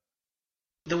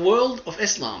the world of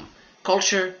Islam,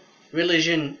 culture,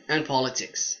 religion, and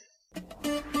politics.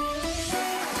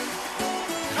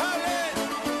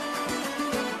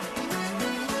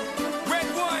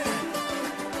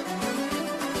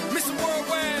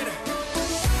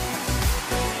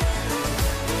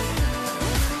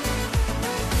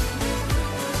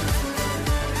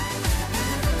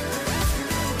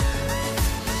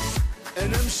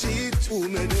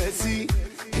 ومناسي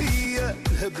هي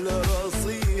الهبلة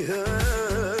راسيها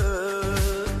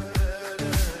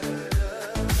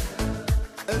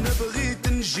أنا بغيت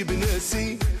نجيب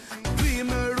ناسي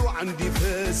بريمر وعندي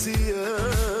فاسية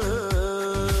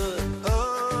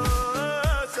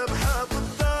سبحة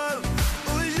بالدار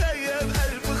وجاية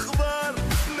بألف خبار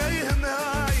ما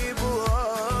يهمها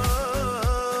عيبوار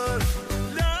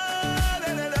لا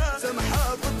لا لا لا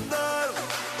سمحة بالدار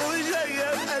وجاية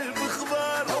بألف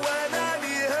خبار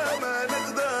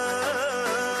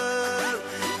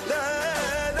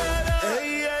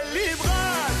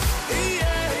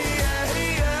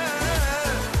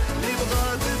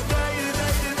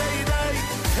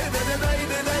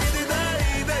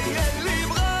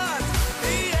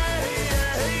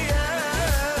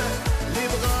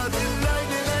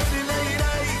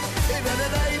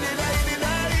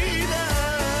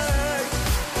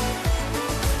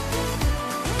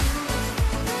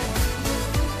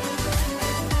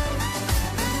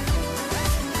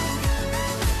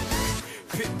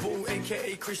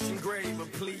Christian grave,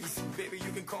 but please, baby,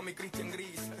 you can call me Christian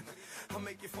Gris. I'll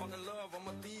make you fall in love. I'm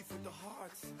a thief with the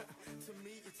heart. To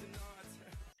me, it's an art.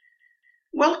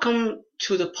 Welcome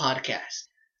to the podcast.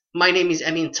 My name is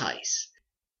Amin Tais.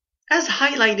 As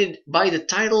highlighted by the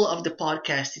title of the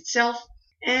podcast itself,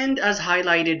 and as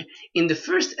highlighted in the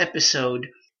first episode,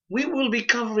 we will be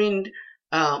covering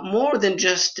more than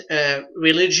just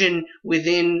religion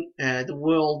within the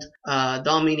world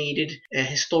dominated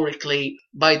historically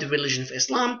by the religion of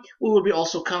Islam. We will be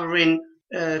also covering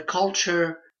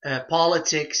culture,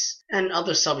 politics, and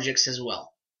other subjects as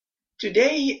well.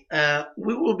 Today,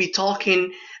 we will be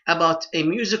talking about a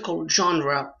musical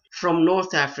genre from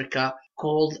North Africa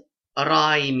called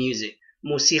Raï music,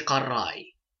 موسيقى الراي.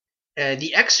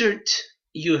 The excerpt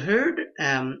you heard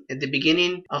at the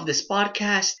beginning of this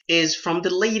podcast is from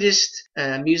the latest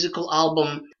musical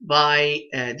album by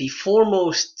the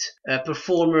foremost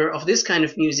performer of this kind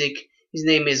of music. His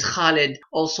name is Khaled,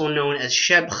 also known as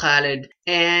Cheb Khaled,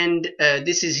 and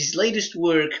this is his latest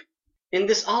work. In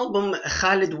this album,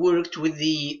 Khaled worked with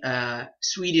the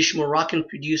Swedish-Moroccan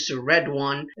producer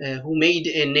Bedouin, who made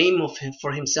a name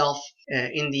for himself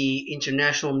in the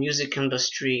international music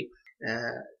industry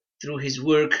through his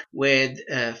work with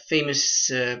famous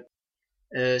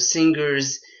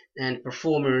singers and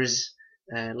performers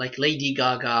like Lady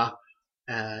Gaga,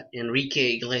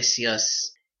 Enrique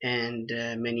Iglesias, and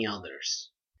many others.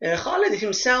 Khaled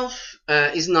himself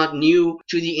is not new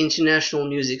to the international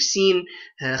music scene.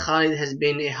 Khaled has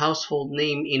been a household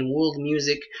name in world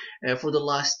music for the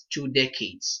last 2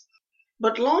 decades.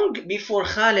 But long before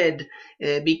Khaled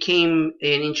became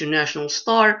an international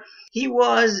star, he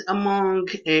was among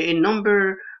a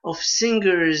number of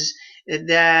singers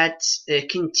that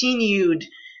continued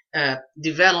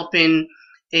developing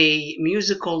a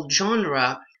musical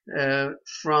genre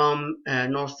from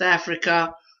North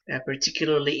Africa,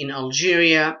 particularly in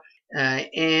Algeria.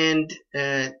 And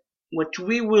what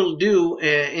we will do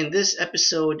in this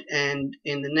episode and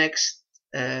in the next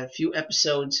few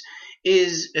episodes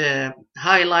is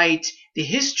highlight the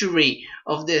history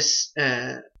of this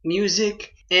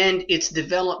music and its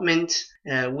development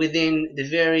within the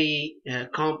very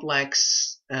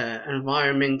complex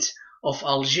environment of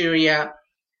Algeria.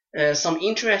 Some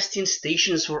interesting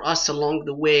stations for us along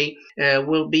the way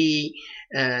will be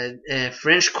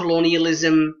French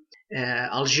colonialism,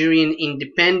 Algerian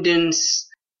independence,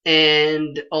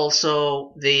 and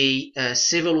also the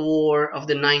civil war of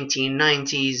the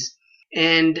 1990s.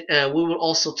 And we will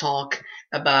also talk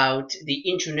about the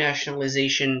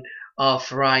internationalization of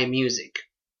Raï music.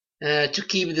 To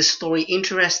keep the story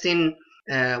interesting,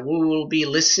 we will be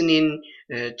listening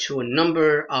to a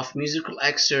number of musical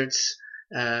excerpts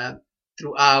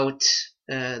throughout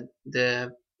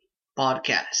the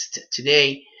podcast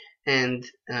today and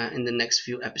in the next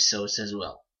few episodes as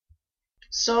well.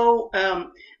 So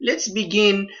let's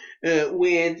begin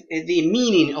with the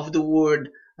meaning of the word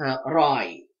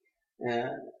Raï.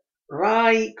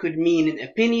 Raï could mean an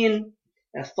opinion,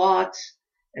 a thought,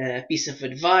 a piece of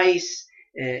advice,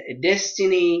 a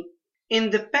destiny. In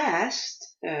the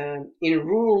past, in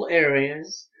rural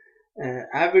areas,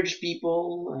 average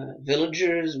people,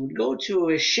 villagers would go to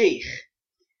a sheikh,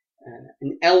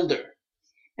 an elder,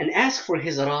 and ask for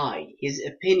his Raï, his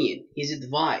opinion, his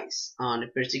advice on a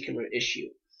particular issue.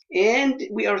 And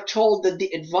we are told that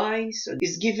the advice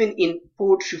is given in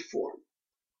poetry form.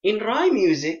 In Raï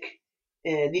music,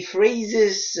 the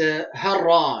phrases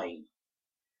Harraï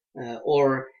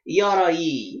or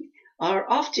Yarayi are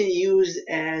often used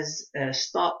as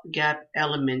stopgap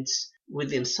elements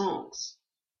within songs.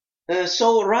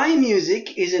 So Raï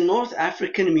music is a North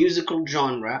African musical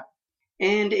genre,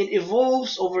 and it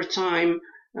evolves over time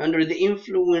under the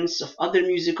influence of other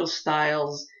musical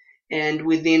styles and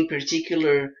within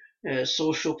particular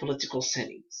socio-political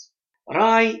settings.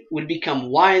 Raï will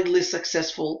become widely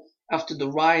successful after the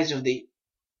rise of the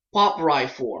pop Raï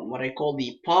form, what I call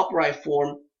the pop Raï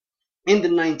form, in the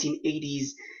 1980s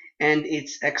and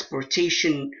its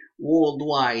exportation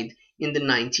worldwide in the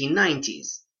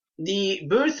 1990s. The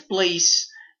birthplace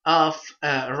of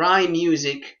Raï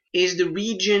music is the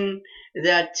region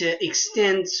that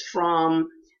extends from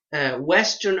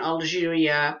western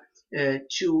Algeria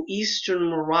to eastern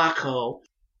Morocco.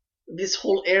 This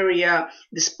whole area,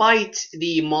 despite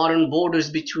the modern borders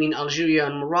between Algeria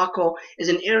and Morocco, is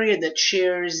an area that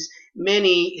shares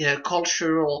many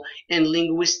cultural and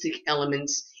linguistic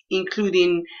elements,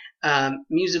 including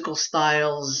musical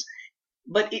styles.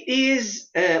 But it is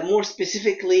more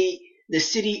specifically the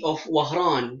city of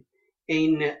Wahran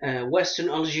in western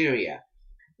Algeria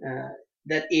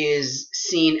that is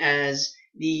seen as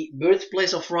the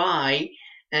birthplace of Raï,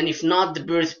 and if not the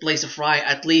birthplace of Raï,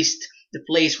 at least the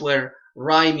place where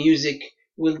Raï music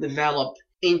will develop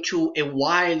into a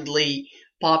wildly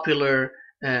popular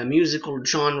musical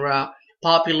genre,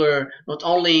 popular not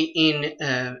only in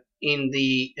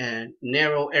the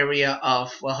narrow area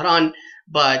of Wahran,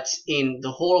 but in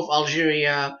the whole of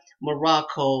Algeria,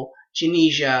 Morocco,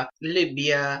 Tunisia,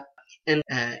 Libya, and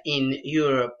in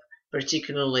Europe,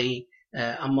 particularly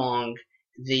among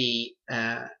the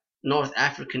North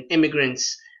African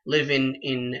immigrants living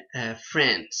in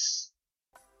France.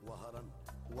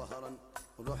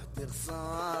 رحت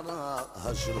خسارة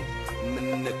هجروا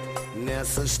منك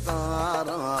ناس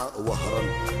شطارة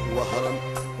وهرن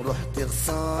رحت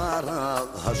خسارة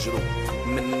هجروا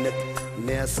منك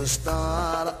ناس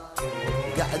شطارة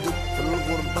قعدوا في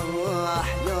الغربة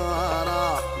حيارة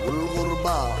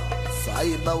والغربة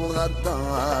صعيبة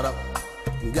وغدارة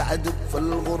قعدوا في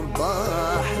الغربة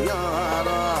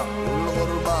حيارة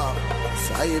والغربة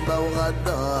صعيبة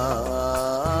وغدارة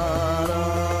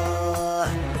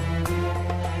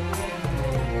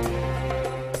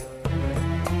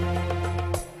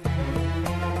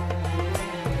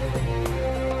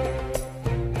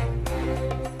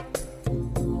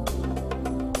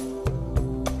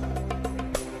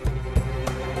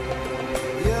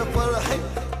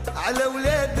على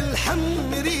ولاد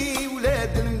الحمري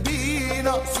ولاد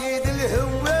المدينة سيد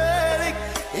الهواري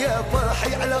يا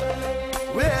فرحي على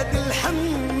ولاد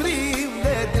الحمري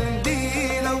ولاد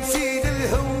المدينة وسيد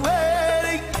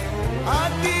الهواري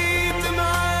عديت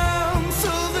معاهم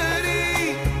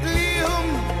صغري ليهم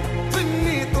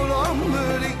فني طول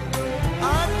عمري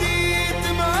عديت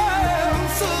معاهم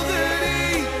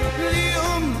صغري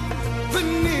ليهم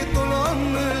فني طول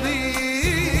عمري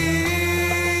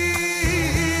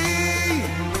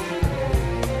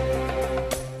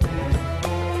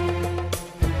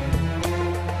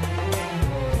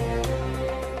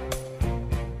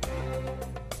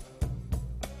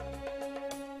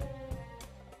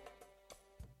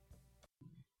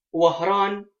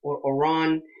Wahran or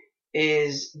Oran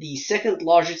is the second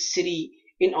largest city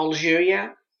in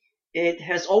Algeria. It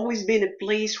has always been a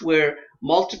place where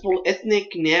multiple ethnic,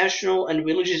 national, and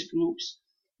religious groups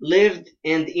lived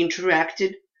and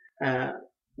interacted.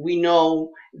 We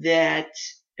know that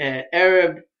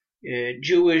Arab,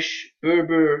 Jewish,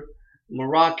 Berber,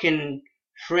 Moroccan,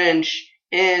 French,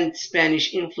 and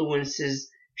Spanish influences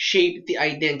shaped the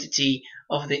identity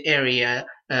of the area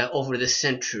over the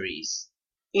centuries.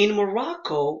 In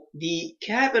Morocco, the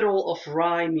capital of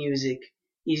Raï music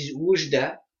is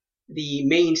Oujda, the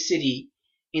main city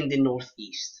in the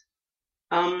northeast.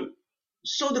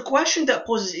 So the question that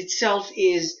poses itself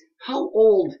is, how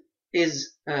old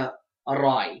is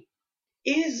Raï?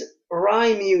 Is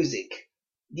Raï music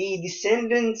the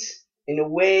descendant, in a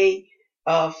way,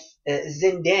 of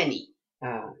Zindani?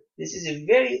 This is a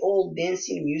very old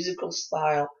dancing musical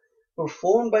style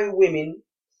performed by women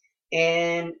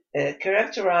and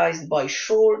characterized by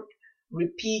short,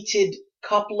 repeated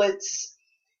couplets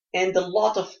and a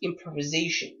lot of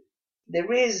improvisation.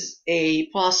 There is a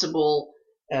possible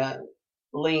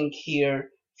link here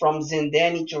from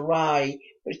Zindani to Raï,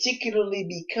 particularly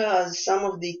because some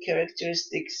of the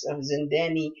characteristics of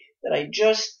Zindani that I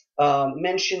just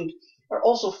mentioned are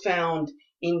also found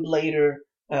in later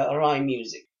Raï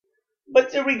music.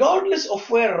 But regardless of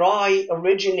where Raï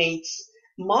originates,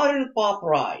 modern pop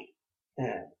Raï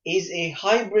is a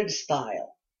hybrid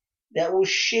style that was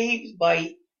shaped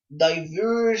by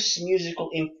diverse musical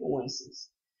influences.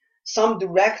 Some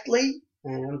directly,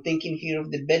 and I'm thinking here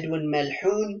of the Bedouin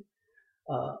Malhun,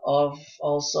 of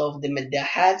the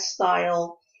Meddahat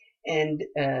style, and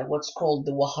what's called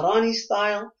the Wahrani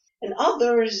style, and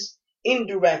others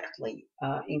indirectly,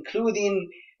 including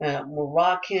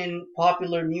Moroccan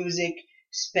popular music,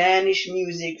 Spanish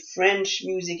music, French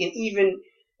music, and even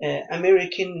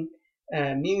American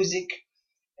music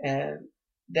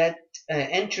that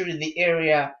entered the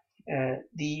area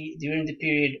during the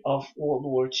period of World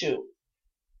War II.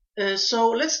 So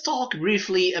let's talk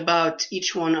briefly about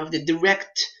each one of the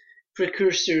direct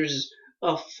precursors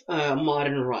of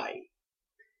modern Raï.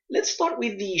 Let's start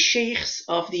with the sheikhs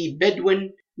of the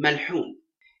Bedouin Malhun.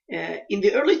 In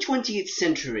the early 20th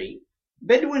century,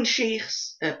 Bedouin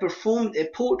sheikhs performed a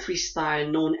poetry style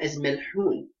known as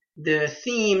Malhun. The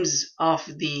themes of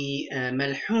the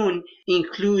Malhun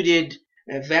included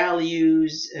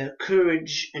values,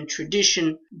 courage, and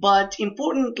tradition, but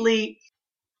importantly,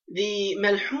 the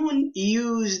Malhun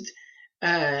used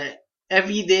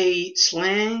everyday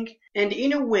slang, and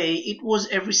in a way it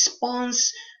was a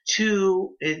response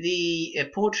to the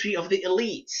poetry of the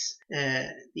elites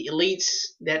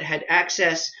that had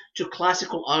access to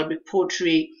classical Arabic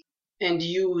poetry and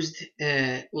used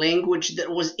language that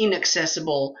was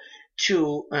inaccessible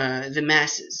to the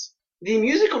masses. The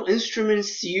musical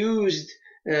instruments used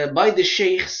by the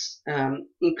sheikhs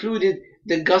included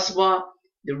the gasba,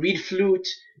 the reed flute,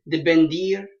 the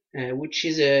bandir, which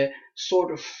is a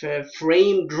sort of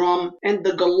frame drum, and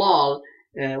the galal,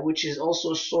 which is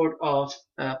also a sort of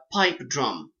pipe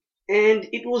drum. And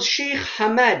it was Cheikh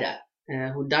Hamada,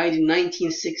 who died in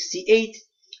 1968,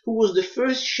 who was the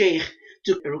first sheikh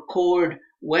to record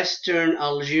Western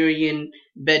Algerian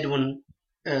Bedouin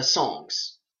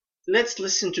songs. Let's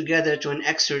listen together to an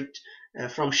excerpt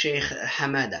from Cheikh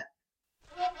Hamada.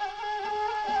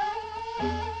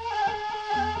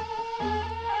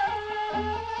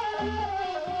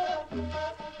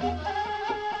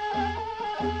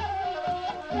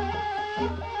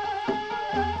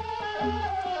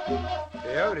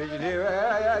 يا رجلي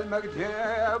ويا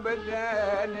المكتوب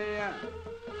الدانية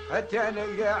حتى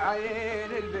نلقى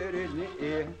عين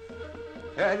البرني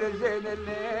أهل الزين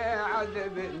اللي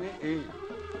عذبني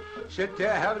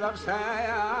شتاها بالأبصار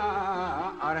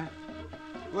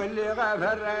واللي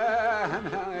غفر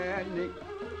همهني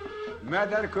ما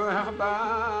دركوه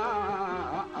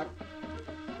أخبار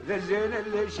ذا الزين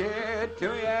اللي شت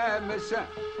ويا مسا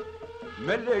من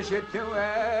اللي شت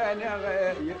وانا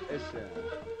غيسا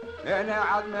انا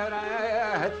عظم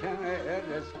رايات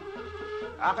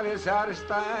عقلي صار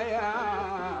شطاير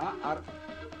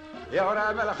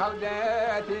يغرب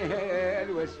الخلدات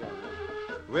الوسا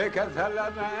وكثر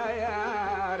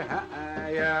الناير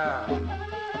يا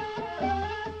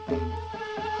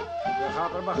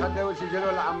بخاطر بخده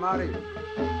وسجلوا العماري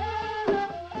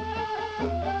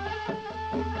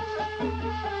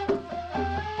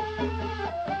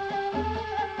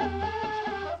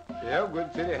يا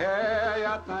قلت لها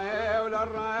يا طيول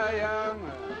الراية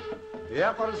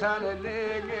يا قرصان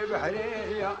اللي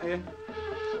بحرية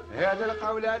هذا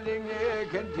القول اللي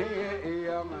كنت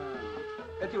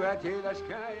يا تواتي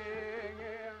الاشكاية.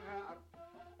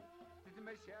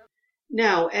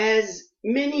 Now, as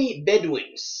many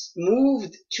Bedouins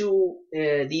moved to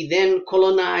the then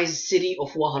colonized city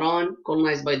of Wahran,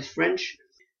 colonized by the French,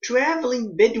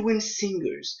 traveling Bedouin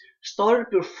singers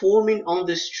started performing on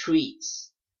the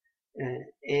streets.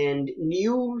 And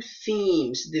new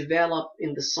themes developed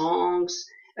in the songs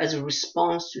as a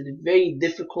response to the very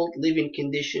difficult living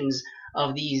conditions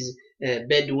of these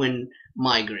Bedouin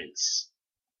migrants.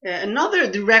 Another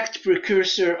direct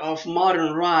precursor of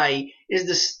modern Raï is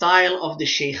the style of the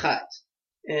Sheikhat.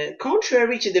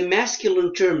 Contrary to the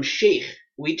masculine term sheikh,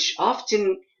 which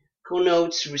often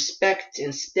connotes respect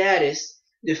and status,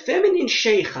 the feminine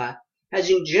sheikha has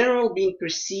in general been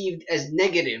perceived as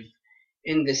negative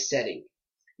in this setting.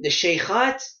 The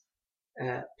Sheikhat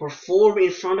perform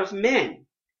in front of men.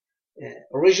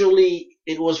 Originally,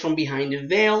 it was from behind a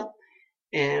veil,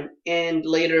 and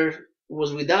later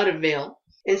was without a veil.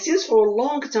 And since for a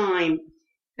long time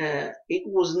it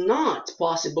was not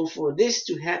possible for this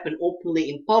to happen openly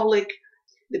in public,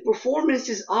 the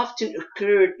performances often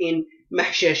occurred in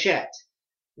mahshashat.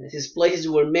 This is places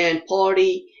where men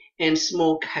party and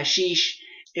smoke hashish,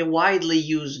 a widely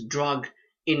used drug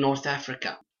in North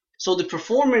Africa. So the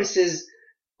performances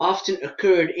often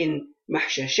occurred in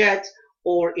mahshashat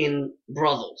or in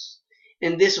brothels.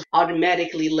 And this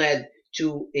automatically led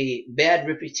to a bad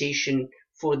reputation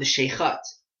for the Sheikhat.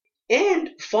 And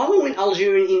following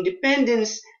Algerian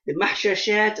independence, the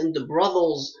mahshashat and the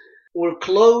brothels were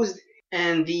closed,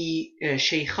 and the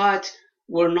Sheikhat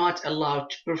were not allowed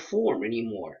to perform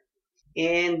anymore.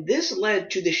 And this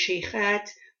led to the Sheikhat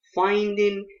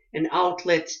finding an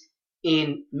outlet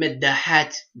in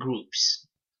Meddahat groups.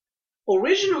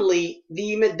 Originally,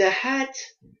 the Meddahat,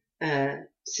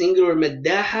 singular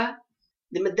Meddaha,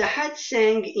 the Meddahat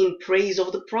sang in praise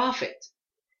of the Prophet.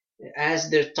 As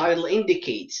their title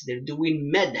indicates, they're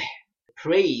doing medh,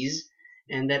 praise,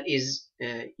 and that is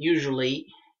usually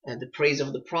the praise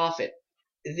of the Prophet.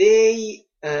 They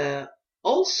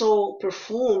also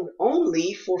performed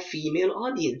only for female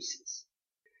audiences.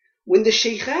 When the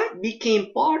Sheikhat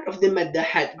became part of the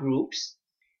Meddahat groups,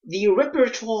 the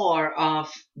repertoire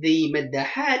of the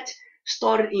Meddahat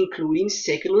started including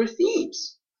secular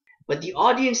themes, but the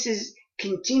audiences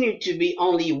continued to be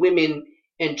only women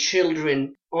and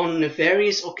children on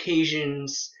various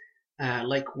occasions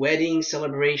like wedding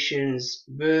celebrations,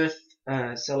 birth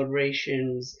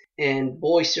celebrations, and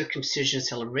boy circumcision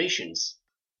celebrations.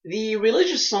 The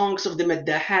religious songs of the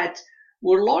Meddahat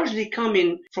were largely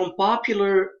coming from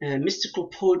popular mystical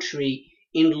poetry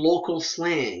in local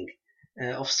slang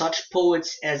of such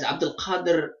poets as Abdul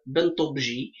Qadir bin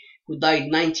Tobji, who died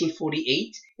in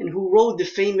 1948, and who wrote the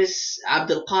famous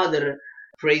Abdul Qadir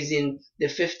praising the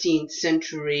 15th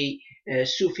century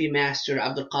Sufi master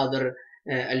Abdul Qadir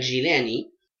al-Jilani.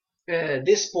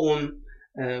 This poem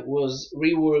was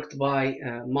reworked by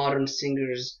modern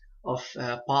singers of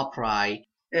pop Raï.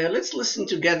 Let's listen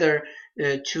together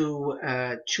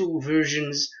to two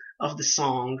versions of the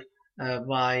song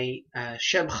by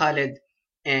Cheb Khaled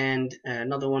and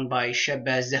another one by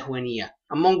Chebba Zahouania.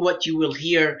 Among what you will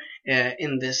hear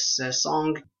in this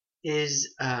song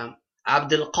is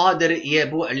عبد القادر يا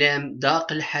بؤلم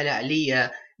ضاق الحال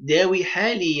عليا داوي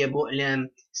حالي يا بؤلم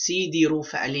سيدي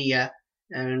روف عليا,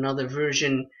 and another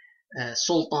version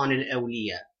Sultan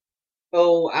al-Awliya.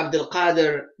 Oh Abdul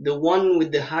Qadir, the one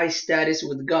with the high status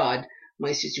with God,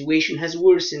 my situation has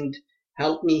worsened.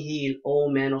 Help me heal, O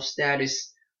man of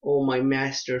status. O my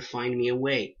master, find me a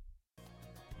way.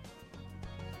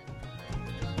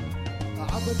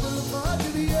 عبد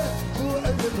القادر يا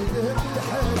وعلم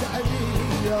الحال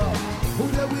عليا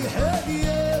ولوي حالي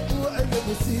يا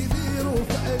وعلم سيدي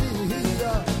روف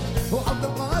عليا وعبد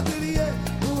القادر يا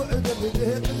وعلم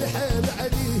الحال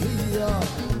عليا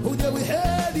ولوي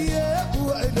حالي يا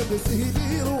وعلم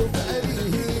سيدي روف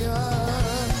عليا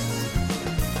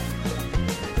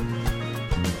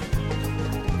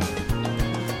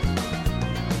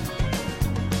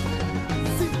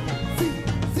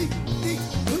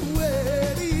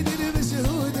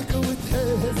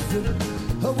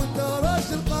هو انت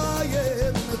راجل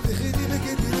قايم تخدي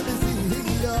بقدر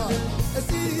مزية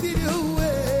اسيدي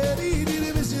الهواري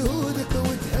لمجهودك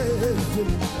وتحزم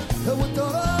هو انت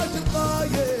راجل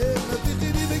قايم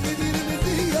تخدي بقدر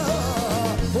مزية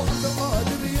وعبد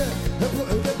القادر يا ابو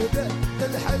عبده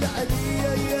تلحل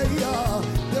عليا يا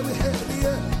ذوي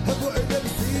حاليا ابو عبده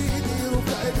سيدي روح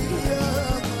عليا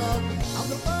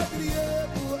عبد القادر يا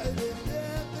ابو عبده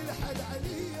تلحل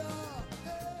عليا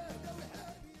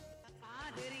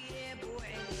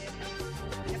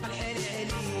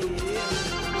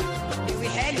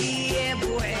وحالي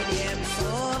ابو عليم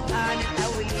سلطان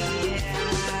الاولياء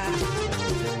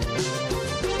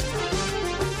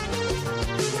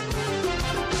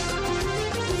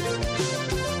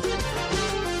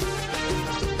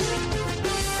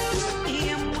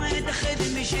يما دخل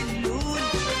مجلول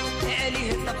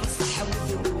عليه الصح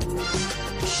والدول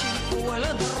الشيخ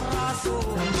ولد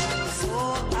الرسول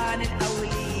سلطان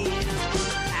الاولياء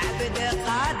عبد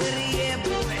قادر يا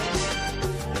ابو عليم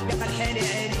يبقى الحالي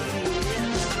علي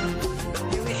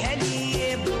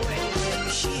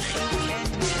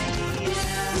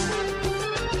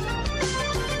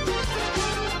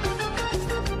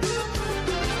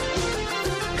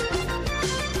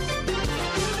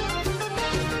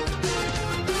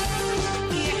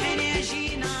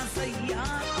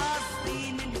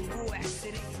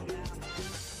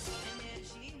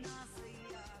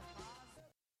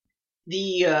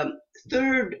The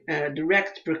third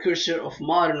direct precursor of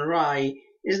modern Raï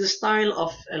is the style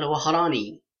of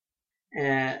al-Wahrani.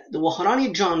 The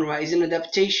Wahrani genre is an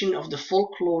adaptation of the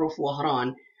folklore of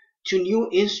Wahran to new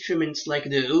instruments like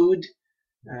the oud,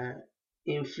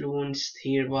 influenced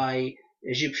here by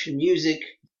Egyptian music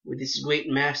with its great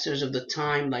masters of the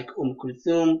time like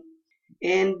Kulthum,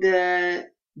 and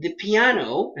the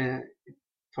piano,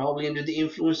 probably under the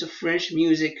influence of French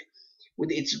music with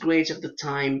its greats of the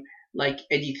time like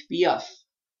Edith Piaf.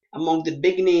 Among the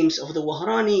big names of the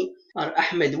Wahrani are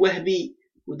Ahmed Wahby,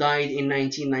 who died in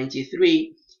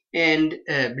 1993, and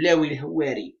Blaoui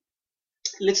Houari.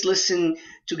 Let's listen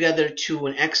together to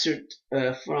an excerpt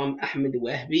from Ahmed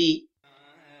Wahby.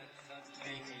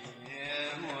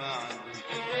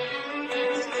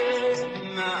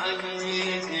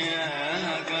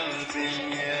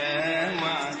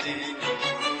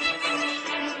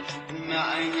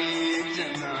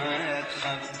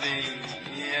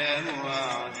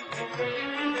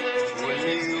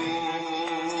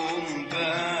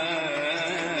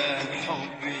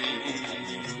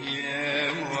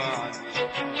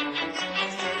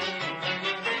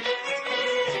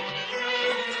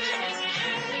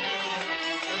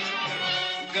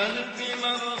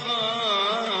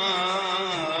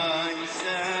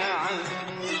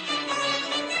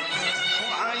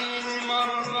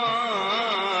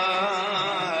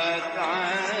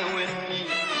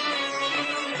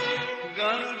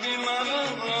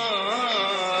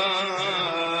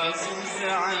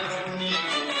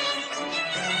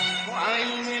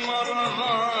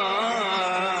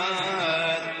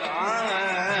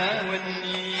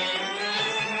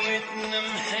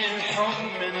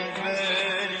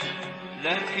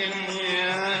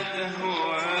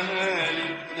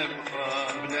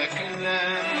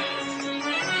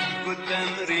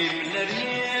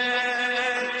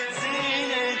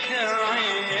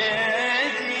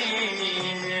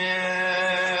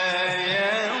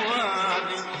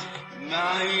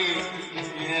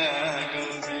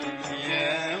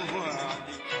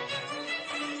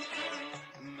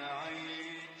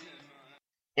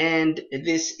 And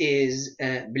this is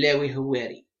Blaoui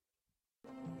Houari.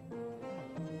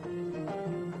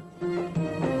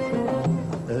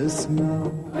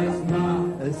 اسمع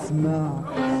اسمع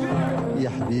يا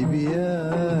حبيبي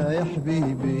يا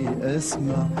حبيبي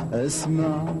اسمع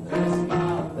اسمع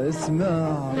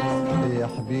اسمع يا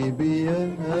حبيبي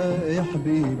يا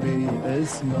حبيبي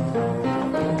اسمع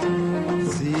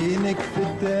زينك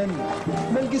فتان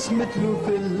ملقش مثله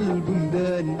في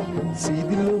البلدان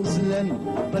سيدي الغزلان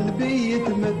قلبي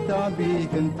يتمتع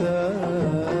بيك انت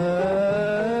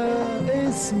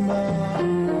اسمع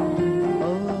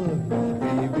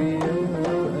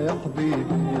يا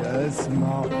حبيبي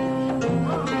اسمع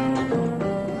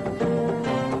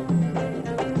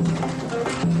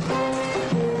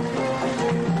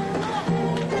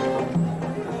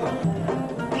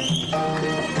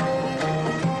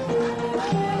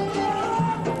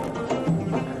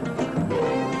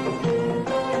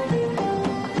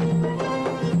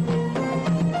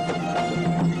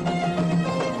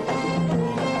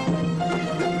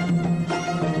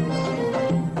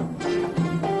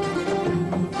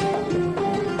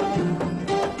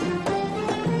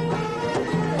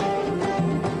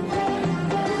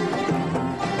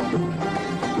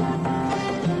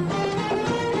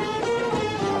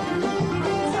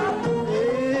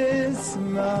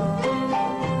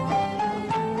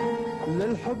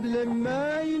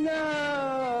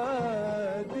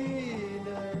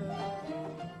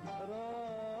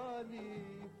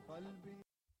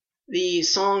The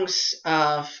songs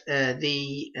of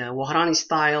the Wahrani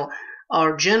style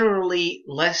are generally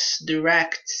less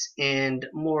direct and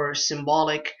more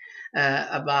symbolic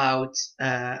about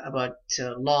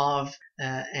love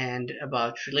and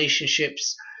about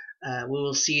relationships. We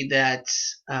will see that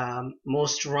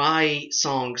most Raï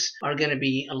songs are going to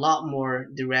be a lot more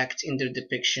direct in their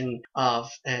depiction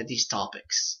of these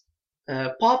topics.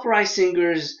 Pop Raï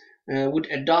singers would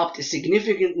adopt a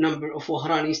significant number of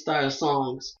Wahrani style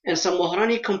songs, and some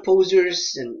Wahrani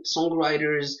composers and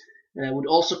songwriters would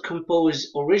also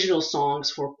compose original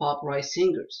songs for pop Raï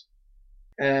singers.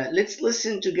 Let's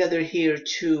listen together here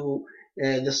to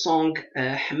the song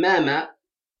Hamama,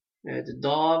 the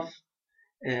dove,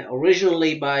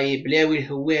 originally by Blaoui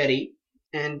Houari,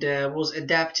 and was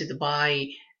adapted by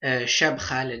Cheb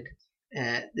Khaled.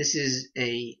 This is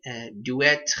a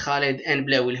duet, Khaled and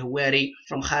Blaoui Houari,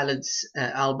 from Khaled's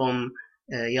album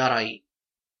Ya Raï.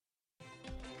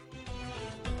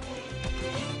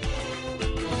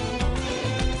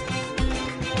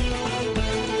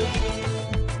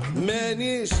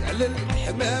 مانيش على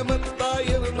الحمام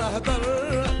الطاير نهضر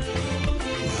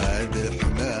هذا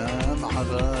الحمام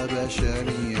على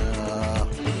بشرية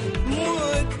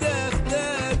مدة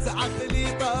خدات عقلي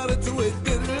طارت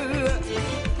والدر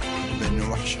من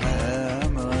وحش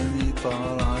حام غني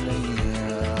طار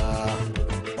عليا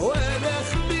ولا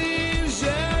خبير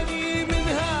جاني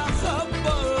منها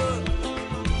خبر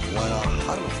ولا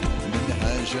حرف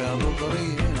منها جاب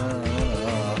ضريها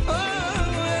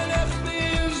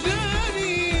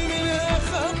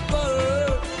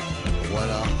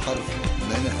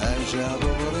جاب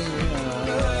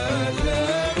ضريها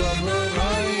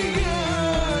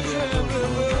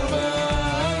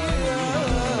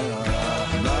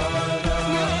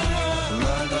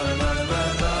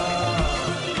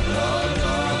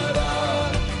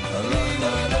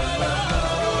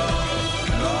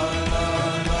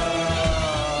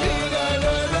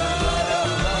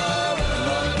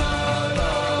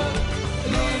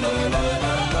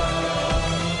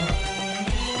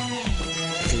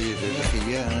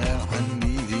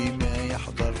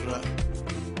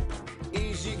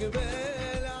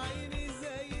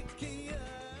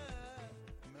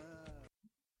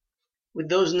With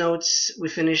those notes, we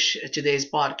finish today's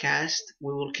podcast.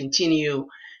 We will continue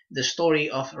the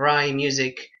story of Raï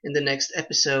music in the next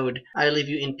episode. I leave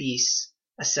you in peace.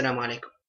 Assalamu alaikum.